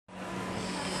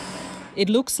It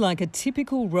looks like a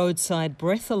typical roadside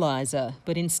breathalyser,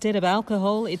 but instead of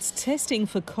alcohol, it's testing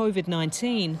for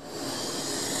COVID-19.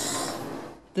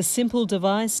 The simple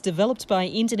device, developed by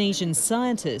Indonesian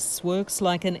scientists, works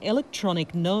like an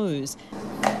electronic nose.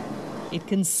 It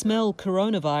can smell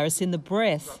coronavirus in the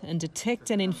breath and detect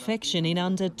an infection in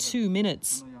under 2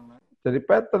 minutes. Jadi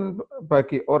pattern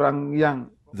bagi orang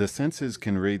yang The sensors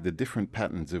can read the different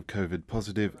patterns of COVID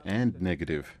positive and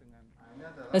negative.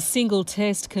 A single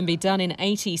test can be done in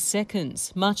 80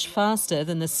 seconds, much faster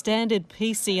than the standard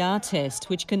PCR test,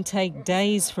 which can take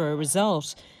days for a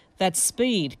result. That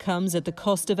speed comes at the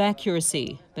cost of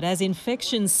accuracy. But as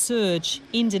infections surge,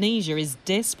 Indonesia is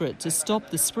desperate to stop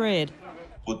the spread.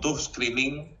 Butuh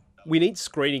screening. We need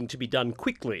screening to be done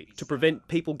quickly to prevent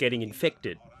people getting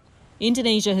infected.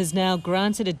 Indonesia has now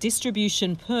granted a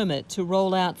distribution permit to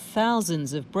roll out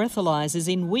thousands of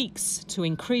breathalysers in weeks to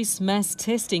increase mass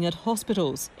testing at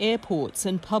hospitals, airports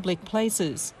and public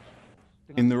places.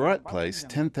 In the right place,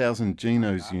 10,000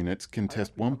 GeNose units can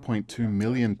test 1.2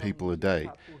 million people a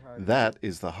day. That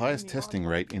is the highest testing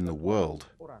rate in the world.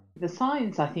 The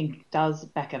science, I think, does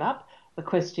back it up. The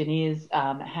question is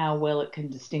how well it can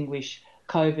distinguish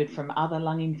COVID from other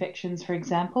lung infections, for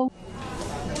example.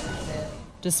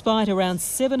 Despite around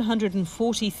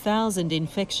 740,000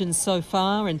 infections so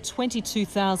far and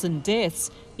 22,000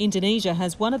 deaths, Indonesia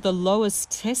has one of the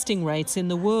lowest testing rates in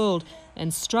the world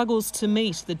and struggles to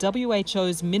meet the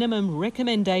WHO's minimum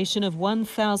recommendation of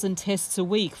 1,000 tests a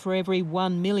week for every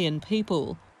 1 million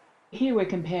people. Here we're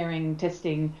comparing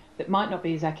testing that might not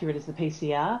be as accurate as the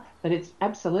PCR, but it's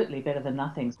absolutely better than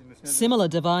nothing. Similar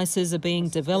devices are being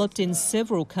developed in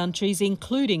several countries,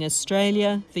 including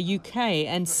Australia, the UK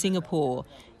and Singapore.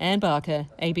 Anne Barker,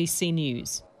 ABC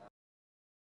News.